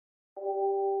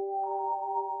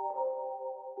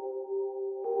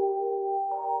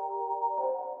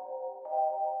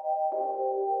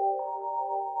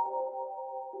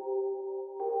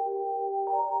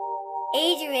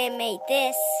Aydrien made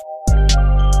this.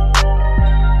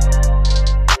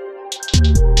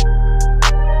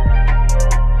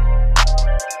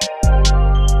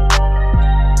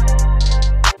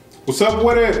 What's up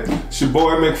with it? It's your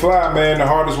boy McFly, man, the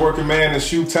hardest working man in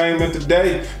shoetainment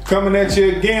today. Coming at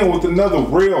you again with another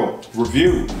real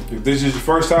review. If this is your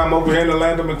first time over here in the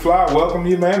land of McFly, welcome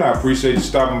you, man. I appreciate you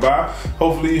stopping by.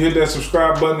 Hopefully you hit that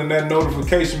subscribe button and that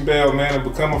notification bell, man, and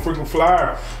become a freaking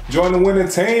flyer. Join the winning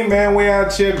team, man. We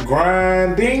out here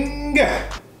grinding.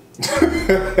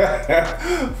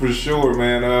 For sure,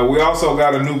 man. We also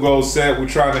got a new goal set. We're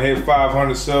trying to hit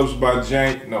 500 subs by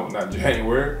not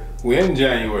January. We're in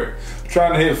January.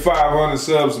 Trying to hit 500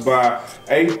 subs by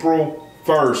April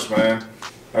 1st, man.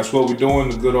 That's what we're doing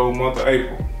the good old month of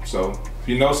April. So if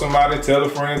you know somebody, tell a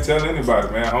friend, tell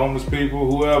anybody, man. Homeless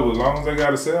people, whoever, as long as they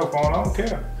got a cell phone, I don't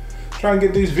care. Trying to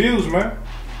get these views, man.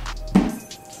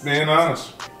 Being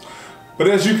honest. But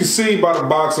as you can see by the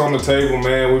box on the table,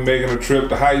 man, we're making a trip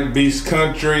to Hype Beast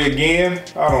country again.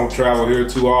 I don't travel here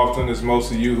too often, as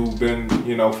most of you who've been,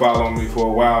 following me for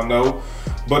a while know.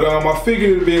 But I figured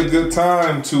it'd be a good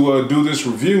time to do this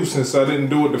review since I didn't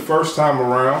do it the first time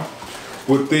around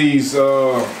with these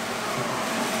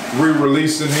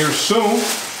re-releasing here soon.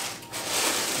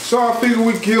 So I figured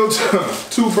we killed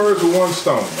two birds with one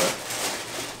stone, man.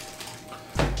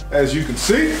 As you can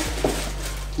see,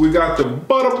 we got the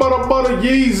Butter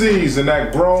Yeezys in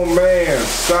that grown man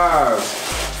size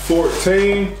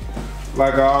 14.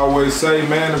 Like I always say,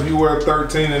 man, if you wear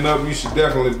 13 and up, you should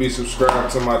definitely be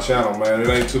subscribed to my channel, man. It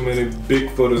ain't too many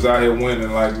Bigfooters out here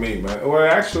winning like me, man. Well,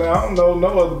 actually, I don't know no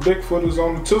other Bigfooters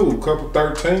on the tube. A couple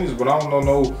 13s, but I don't know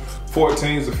no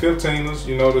 14s or 15ers,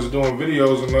 that's doing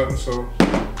videos or nothing. So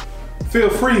feel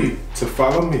free to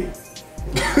follow me.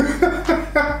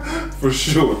 For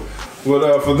sure.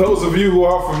 But for those of you who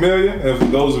are familiar, and for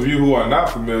those of you who are not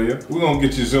familiar, we're gonna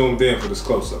get you zoomed in for this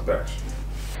close-up action.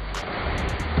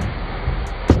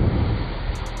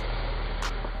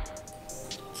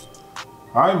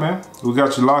 Alright, man, we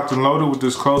got you locked and loaded with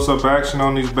this close-up action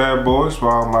on these bad boys.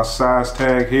 For all my size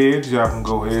tag heads, y'all can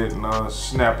go ahead and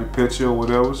snap your picture or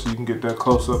whatever so you can get that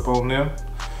close-up on them,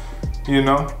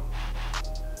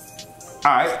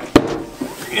 Alright,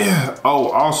 yeah.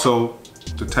 Oh, also,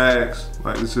 the tags,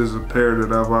 like this is a pair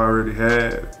that I've already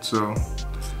had, so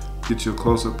get you a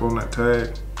close-up on that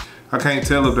tag. I can't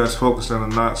tell if that's focusing or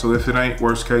not, so if it ain't,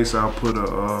 worst case, I'll put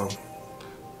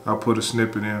a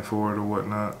snippet in for it or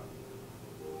whatnot.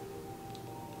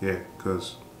 Yeah,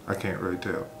 because I can't really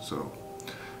tell. So,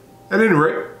 at any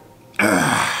rate,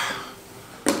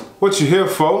 what you here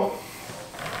for?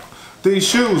 These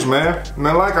shoes, man.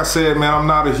 Now, like I said, man, I'm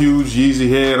not a huge Yeezy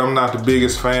head. I'm not the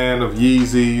biggest fan of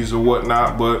Yeezys or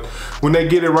whatnot, but when they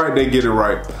get it right, they get it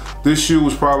right. This shoe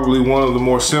was probably one of the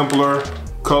more simpler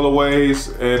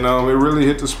colorways, and it really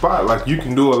hit the spot. Like, you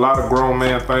can do a lot of grown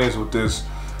man things with this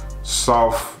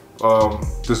soft,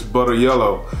 this butter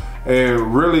yellow,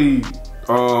 and really,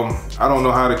 I don't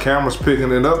know how the camera's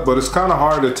picking it up, but it's kind of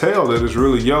hard to tell that it's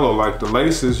really yellow. Like the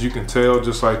laces, you can tell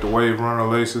just like the Wave Runner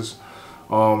laces.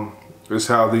 Is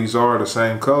how these are the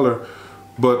same color,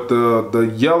 but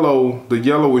the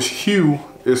yellowish hue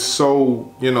is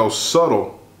so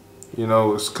subtle.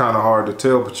 It's kind of hard to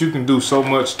tell, but you can do so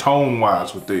much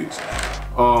tone-wise with these.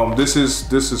 This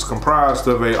is comprised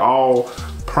of a all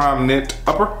prime knit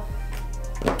upper.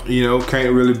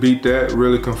 Can't really beat that.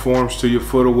 Really conforms to your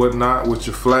foot or whatnot with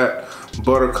your flat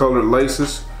butter colored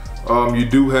laces. You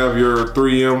do have your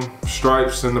 3M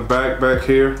stripes in the back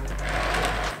here.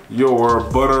 Your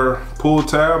butter pull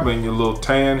tab and your little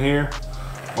tan here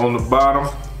on the bottom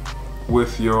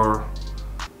with your,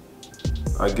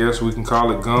 I guess we can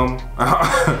call it gum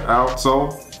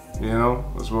outsole.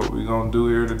 That's what we're gonna do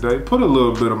here today. Put a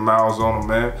little bit of miles on them,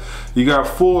 man. You got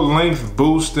full length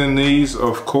boost in these,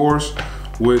 of course,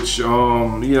 which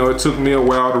it took me a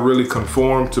while to really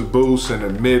conform to Boost and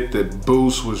admit that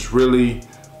Boost was really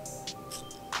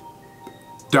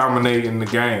dominating the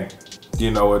game.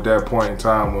 At that point in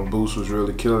time when Boost was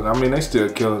really killing. I mean, they still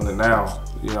killing it now.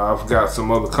 I've got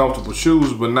some other comfortable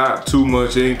shoes, but not too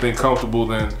much anything comfortable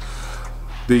than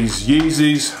these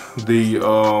Yeezys.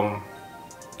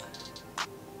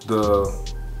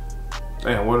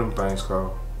 Damn, what are them things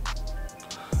called?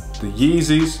 The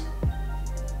Yeezys.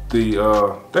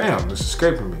 Damn, it's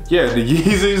escaping me. Yeah, the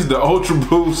Yeezys, the Ultra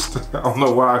Boost. I don't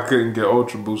know why I couldn't get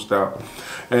Ultra Boost out.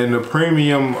 And the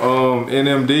premium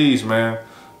NMDs, man.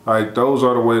 Like, those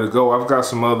are the way to go. I've got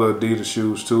some other Adidas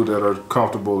shoes too that are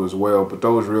comfortable as well, but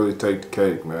those really take the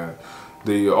cake, man.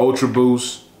 The Ultra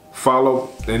Boost,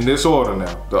 follow in this order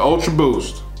now. The Ultra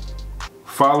Boost,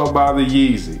 followed by the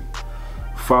Yeezy,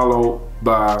 followed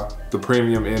by the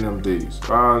premium NMDs.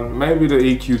 Maybe the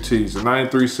EQTs, the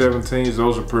 9317s,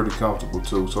 those are pretty comfortable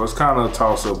too. So it's kind of a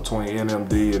toss up between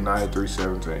NMD and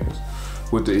 9317s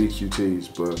with the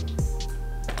EQTs, but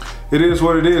it is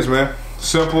what it is, man.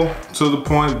 Simple, to the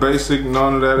point, basic,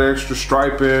 none of that extra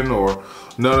striping or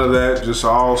none of that, just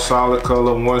all solid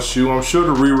color, one shoe. I'm sure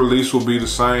the re-release will be the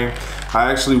same.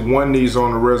 I actually won these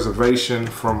on a reservation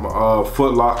from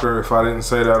Foot Locker, if I didn't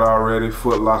say that already.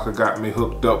 Foot Locker got me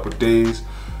hooked up with these.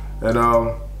 And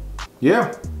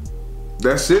yeah,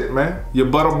 that's it, man. Your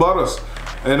butters.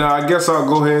 And I guess I'll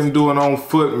go ahead and do it on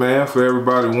foot, man, for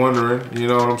everybody wondering. You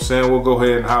know what I'm saying? We'll go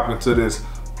ahead and hop into this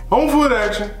on foot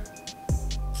action.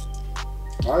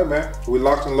 All right, man, we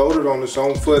locked and loaded on this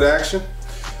on foot action.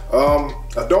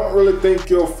 I don't really think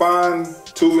you'll find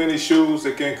too many shoes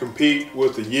that can compete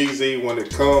with the Yeezy when it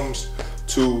comes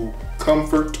to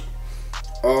comfort.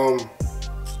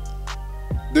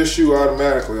 This shoe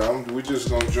automatically, we're just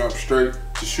gonna jump straight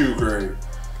to shoe grade.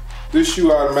 This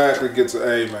shoe automatically gets an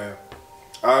A, man.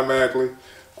 Automatically,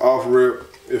 off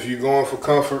rip. If you're going for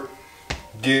comfort,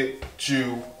 get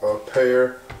you a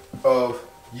pair of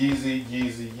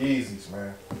Yeezys,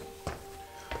 man.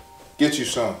 Get you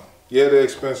some. Yeah, they're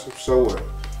expensive, so what?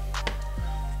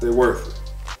 They're worth it.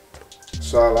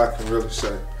 That's all I can really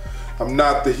say. I'm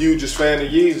not the hugest fan of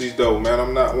Yeezys though, man.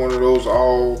 I'm not one of those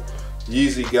all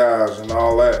Yeezy guys and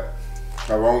all that.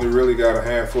 I've only really got a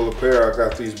handful of pair. I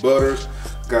got these Butters,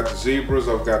 got the Zebras,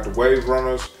 I've got the Wave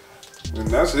Runners, and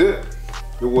that's it.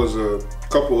 There was a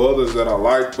couple others that I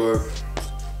liked, but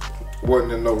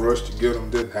wasn't in no rush to get them,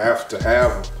 didn't have to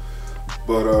have them.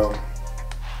 But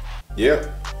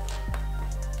yeah,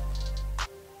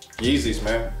 Yeezys,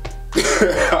 man.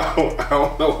 I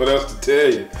don't know what else to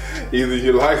tell you. Either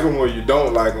you like them or you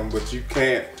don't like them, but you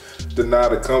can't deny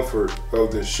the comfort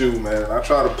of this shoe, man. I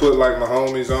try to put like my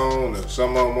homies on, and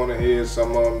some of them want to hear,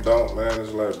 some of them don't, man.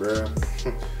 It's like, bruh,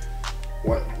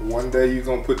 one day you're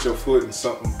gonna put your foot in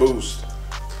something boost,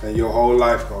 and your whole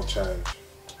life gonna change.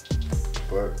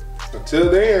 But until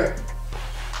then,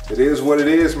 it is what it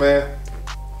is, man.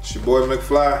 It's your boy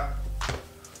McFly.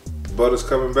 Butter's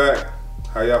coming back.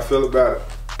 How y'all feel about it?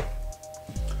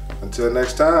 Until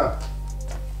next time,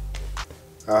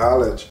 I'll holler at you.